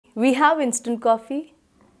we have instant coffee,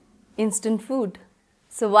 instant food.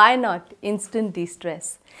 So why not instant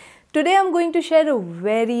de-stress? Today I'm going to share a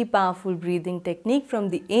very powerful breathing technique from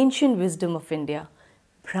the ancient wisdom of India,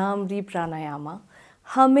 Bhramari Pranayama,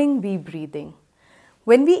 humming bee breathing.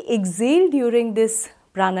 When we exhale during this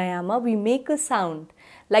pranayama, we make a sound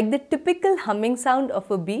like the typical humming sound of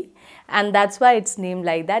a bee, and that's why it's named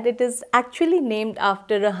like that. It is actually named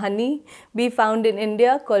after a honey bee found in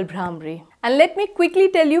India called Bhramari. And let me quickly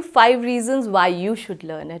tell you 5 reasons why you should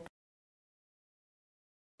learn it.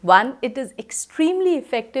 1. It is extremely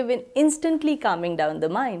effective in instantly calming down the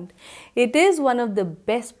mind. It is one of the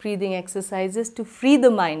best breathing exercises to free the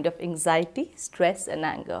mind of anxiety, stress and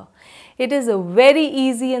anger. It is a very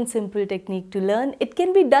easy and simple technique to learn. It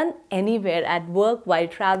can be done anywhere, at work, while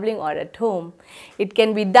traveling or at home. It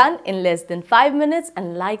can be done in less than 5 minutes,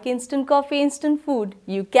 and like instant coffee, instant food,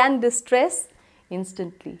 you can distress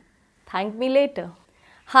instantly. Thank me later.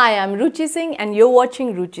 Hi, I'm Ruchi Singh and you're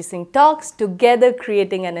watching Ruchi Singh Talks, together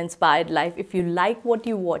creating an inspired life. If you like what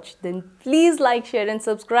you watch, then please like, share and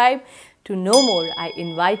subscribe. To know more, I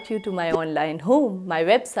invite you to my online home, my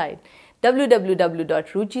website,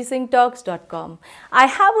 www.ruchisingtalks.com. I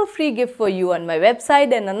have a free gift for you on my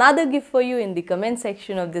website and another gift for you in the comment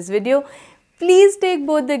section of this video. Please take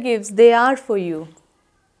both the gifts, they are for you.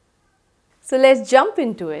 So let's jump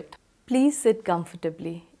into it. Please sit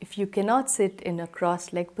comfortably. If you cannot sit in a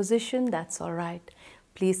cross-legged position, that's alright.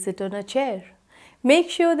 Please sit on a chair. Make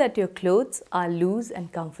sure that your clothes are loose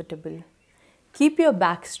and comfortable. Keep your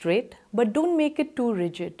back straight, but don't make it too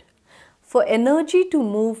rigid. For energy to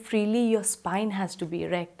move freely, your spine has to be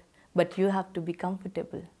erect, but you have to be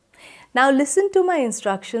comfortable. Now listen to my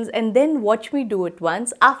instructions and then watch me do it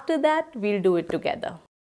once. After that, we'll do it together.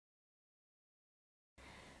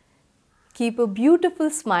 Keep a beautiful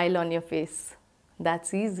smile on your face.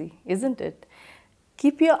 That's easy, isn't it?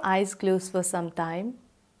 Keep your eyes closed for some time.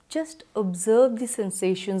 Just observe the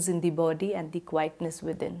sensations in the body and the quietness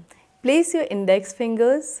within. Place your index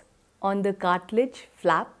fingers on the cartilage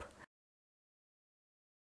flap.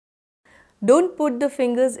 Don't put the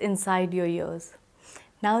fingers inside your ears.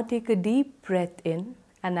 Now take a deep breath in,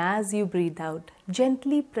 and as you breathe out,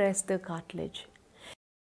 gently press the cartilage.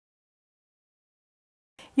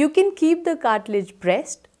 You can keep the cartilage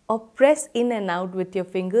pressed or press in and out with your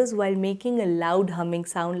fingers while making a loud humming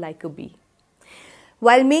sound like a bee.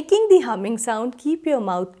 While making the humming sound, keep your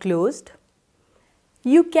mouth closed.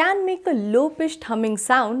 You can make a low-pitched humming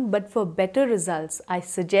sound, but for better results, I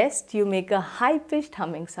suggest you make a high-pitched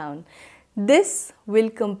humming sound. This will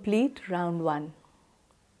complete round 1.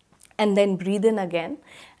 And then breathe in again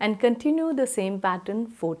and continue the same pattern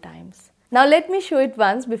 4 times. Now let me show it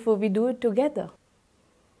once before we do it together.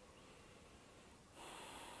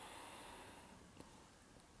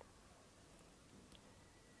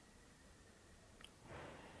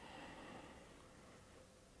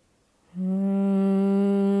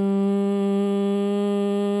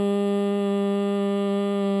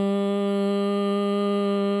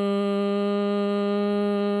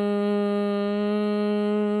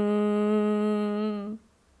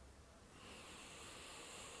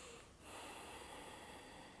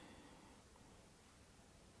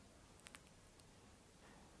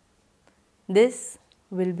 This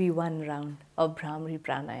will be 1 round of Bhramari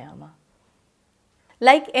Pranayama.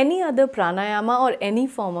 Like any other pranayama or any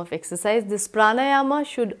form of exercise, this pranayama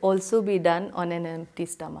should also be done on an empty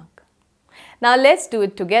stomach. Now let's do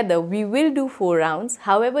it together. We will do 4 rounds.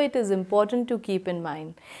 However, it is important to keep in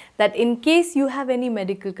mind that in case you have any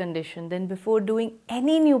medical condition, then before doing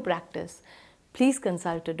any new practice, please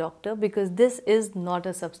consult a doctor, because this is not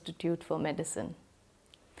a substitute for medicine.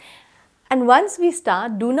 And once we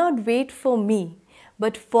start, do not wait for me,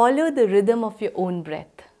 but follow the rhythm of your own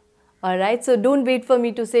breath. Alright, so don't wait for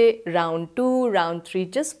me to say round 2, round 3,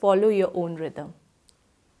 just follow your own rhythm.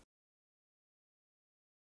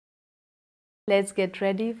 Let's get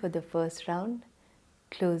ready for the first round.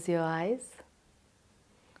 Close your eyes.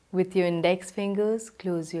 With your index fingers,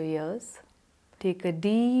 close your ears. Take a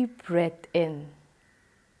deep breath in.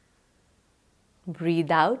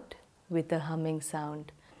 Breathe out with a humming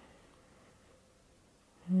sound.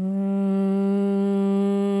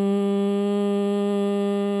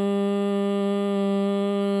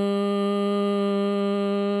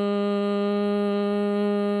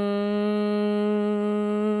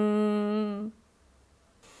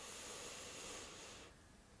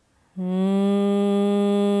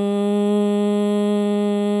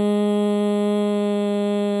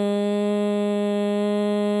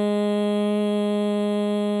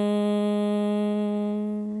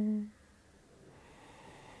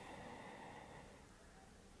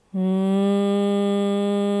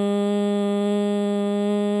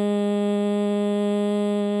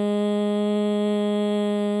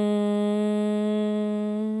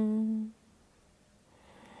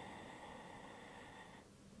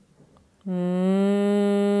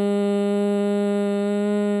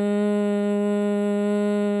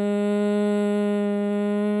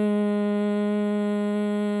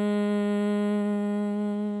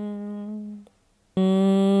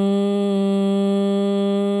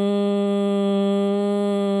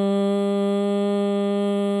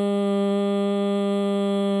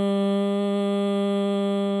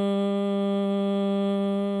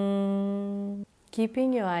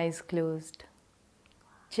 keeping your eyes closed,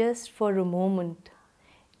 just for a moment,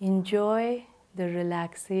 enjoy the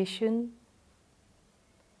relaxation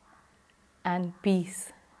and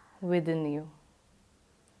peace within you.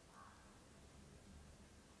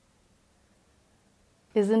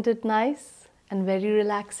 Isn't it nice and very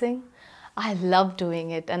relaxing? I love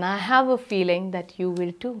doing it, and I have a feeling that you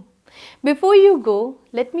will too. Before you go,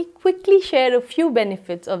 let me quickly share a few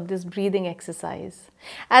benefits of this breathing exercise.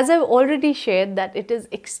 As I've already shared that it is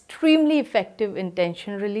extremely effective in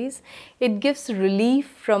tension release. It gives relief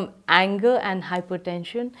from anger and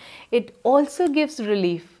hypertension. It also gives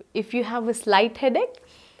relief if you have a slight headache.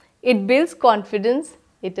 It builds confidence.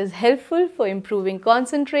 It is helpful for improving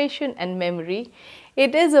concentration and memory.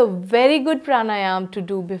 It is a very good pranayam to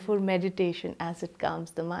do before meditation as it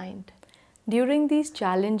calms the mind. During these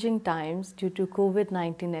challenging times due to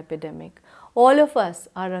COVID-19 epidemic, all of us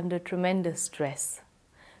are under tremendous stress.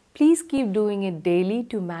 Please keep doing it daily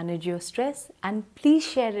to manage your stress, and please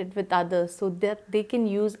share it with others so that they can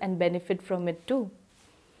use and benefit from it too.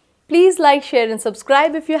 Please like, share and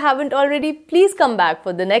subscribe if you haven't already. Please come back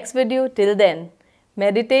for the next video. Till then,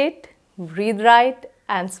 meditate, breathe right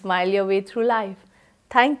and smile your way through life.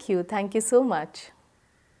 Thank you so much.